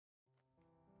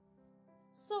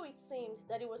So it seemed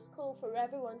that it was cool for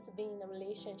everyone to be in a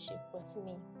relationship with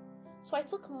me. So I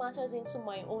took matters into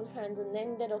my own hands and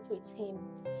ended up with him.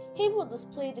 He would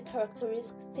display the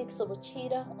characteristics of a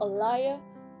cheater, a liar,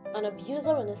 an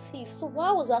abuser, and a thief. So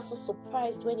why was I so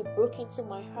surprised when he broke into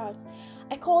my heart?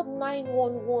 I called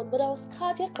 911, but I was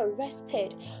cardiac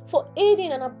arrested for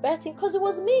aiding and abetting because it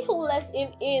was me who let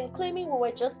him in, claiming we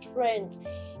were just friends.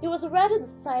 It was already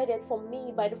decided for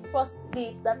me by the first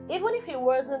date that even if he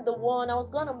wasn't the one, I was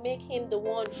gonna make him the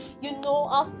one. You know,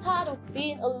 I was tired of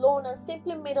being alone and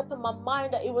simply made up in my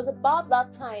mind that it was about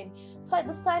that time. So I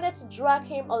decided to drag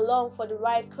him along for the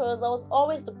ride because I was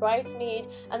always the bridesmaid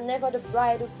and never the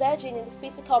bride, a virgin in the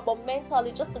physical but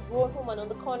mentally just a grown woman on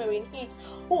the corner in heat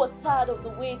who was tired of the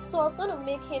wait. So I was gonna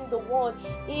make him the one.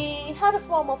 He had a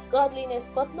form of godliness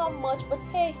but not much, but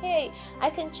hey, I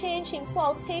can change him, so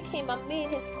I'll take him and me in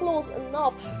his close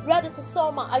enough, ready to sell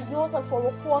my iota for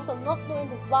a quarter, not knowing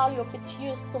the value of its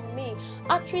use to me.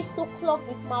 Arteries so clogged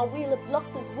with my will, it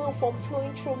blocked his will from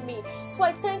flowing through me. So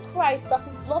I thank Christ that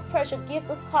his blood pressure gave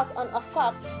this heart an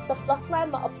attack, the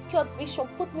flatline my obscured vision,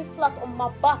 put me flat on my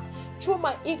back. Through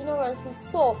my ignorance he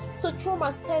saw, so through my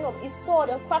sternum he saw,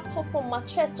 and cracked open my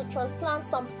chest to transplant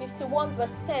Psalm 51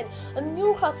 verse 10, a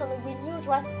new heart and a renewed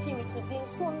right spirit within.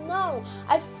 So now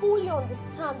I fully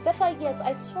understand, better yet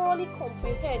I thoroughly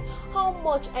comprehend how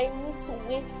much I need to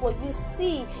wait for you.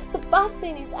 See, the bad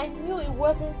thing is I knew it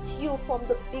wasn't you from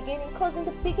the beginning, because in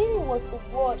the beginning was the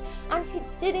word, and he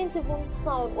didn't even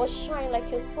sound or shine like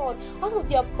your son. Out of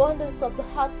the abundance of the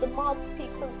heart the mouth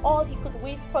speaks, and all he could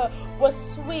whisper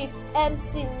was sweet,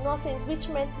 empty nothings, which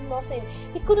meant nothing.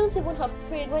 He couldn't even have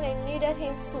prayed when I needed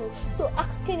him to, so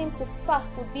asking him to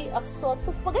fast would be absurd.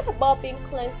 So forget about being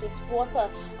cleansed with water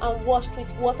and washed with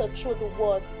water through the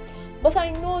word. But I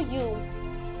know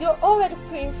you're already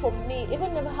praying for me,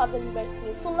 even never having met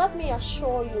me. So let me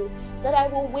assure you that I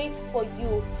will wait for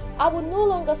you. I will no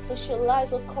longer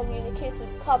socialize or communicate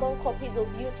with carbon copies of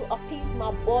you to appease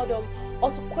my boredom or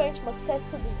to quench my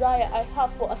thirsty desire I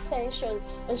have for attention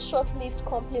and short-lived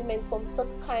compliments from such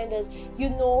kind as, you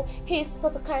know, he's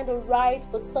such a kind of right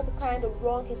but such a kind of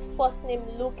wrong. His first name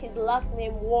Luke, his last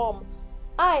name Worm.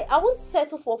 I won't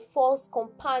settle for false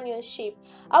companionship.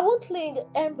 I won't lay in the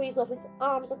embrace of his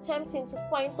arms, attempting to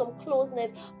find some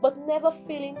closeness, but never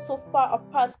feeling so far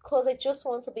apart because I just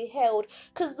want to be held.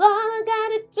 Cause all I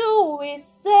gotta do is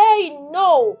say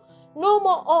no. No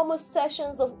more almost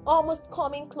sessions of almost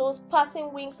coming close,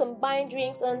 passing winks and buying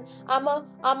drinks, and I'm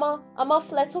a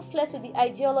flirt with the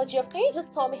ideology of, can you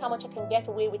just tell me how much I can get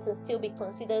away with and still be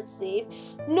considered safe?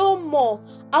 No more.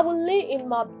 I will lay in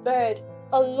my bed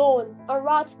alone and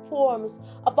write poems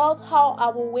about how I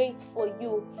will wait for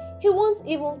you. He won't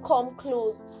even come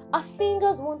close. Our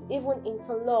fingers won't even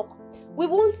interlock. We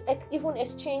won't even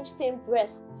exchange same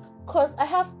breath, because I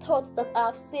have thoughts that I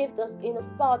have saved us in a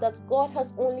file that God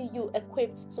has only you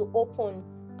equipped to open.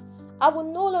 I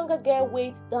will no longer get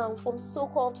weighed down from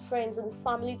so-called friends and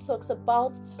family talks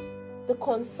about the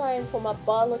consign from a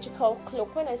biological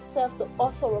clock when I serve the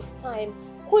author of time,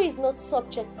 who is not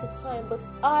subject to time, but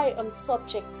I am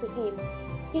subject to him.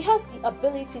 He has the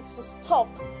ability to stop,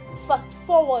 fast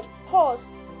forward,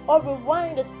 pause, or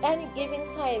rewind at any given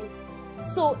time.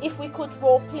 So if we could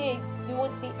role play, you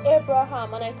would be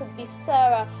Abraham and I could be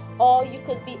Sarah, or you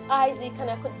could be Isaac and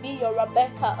I could be your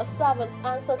Rebecca, a servant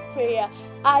answered prayer.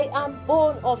 I am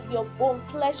bone of your bone,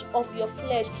 flesh of your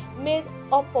flesh, made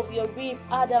up of your rib,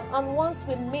 Adam, and once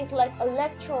we meet like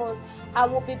electrons, I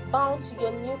will be bound to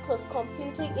your nucleus,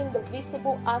 completely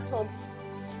indivisible atom.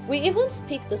 We even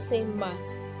speak the same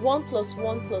math. 1 +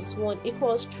 1 +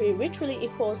 1 = 3, which really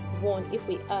equals 1 if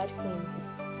we add him.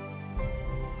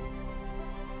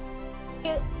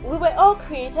 We were all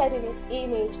created in his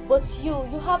image, but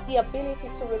you have the ability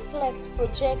to reflect,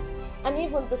 project, and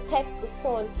even detect the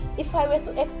sun. If I were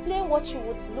to explain what you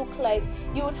would look like,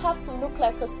 you would have to look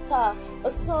like a star, a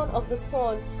son of the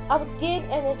sun. I would gain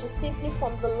energy simply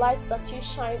from the light that you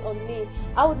shine on me.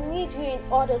 I would need you in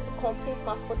order to complete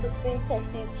my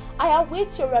photosynthesis. I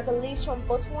await your revelation,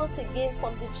 but once again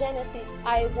from the Genesis,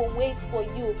 I will wait for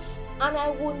you. And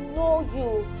I will know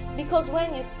you, because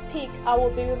when you speak, I will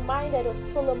be reminded of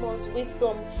Solomon's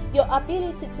wisdom. Your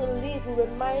ability to lead will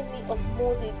remind me of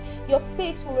Moses. Your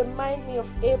faith will remind me of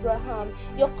Abraham.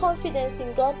 Your confidence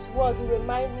in God's word will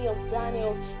remind me of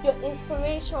Daniel. Your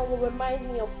inspiration will remind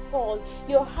me of Paul.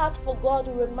 Your heart for God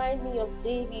will remind me of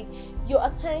David. Your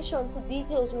attention to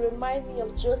details will remind me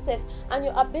of Joseph. And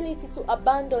your ability to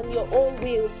abandon your own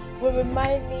will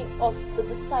remind me of the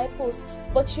disciples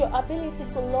but your ability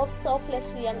to love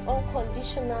selflessly and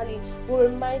unconditionally will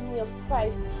remind me of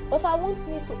Christ. But I won't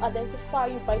need to identify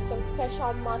you by some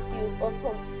special Matthews or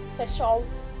some special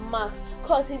Marks,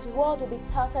 because his word will be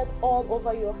tattered all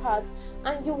over your heart,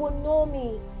 and you will know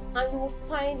me, and you will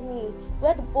find me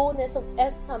where the boldness of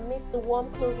Esther meets the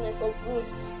warm closeness of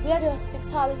Ruth, where the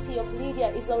hospitality of Lydia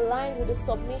is aligned with the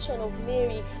submission of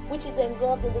Mary, which is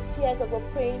engulfed in the tears of a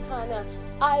praying Hannah.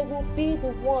 I will be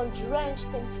the one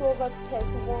drenched in Proverbs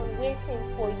 31 waiting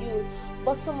for you.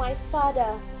 But to my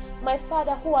Father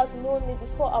who has known me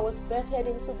before I was birthed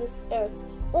into this earth,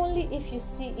 only if you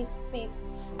see it fit,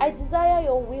 I desire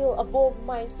your will above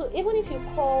mine. So even if you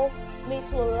call me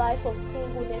to a life of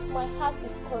singleness, my heart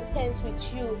is content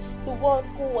with you, the one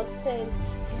who was sent.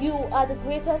 You are the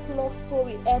greatest love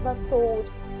story ever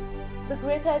told, the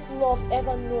greatest love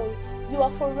ever known. You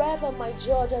are forever my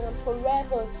judge, and I'm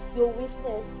forever your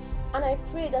witness. And I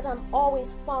pray that I'm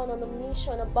always found on a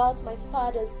mission about my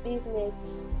Father's business.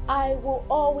 I will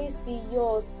always be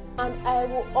yours, and I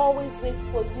will always wait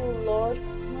for you, Lord,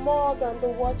 more than the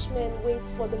watchmen wait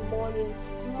for the morning.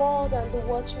 More than the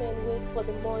watchmen wait for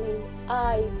the morning,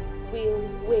 I will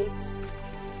wait.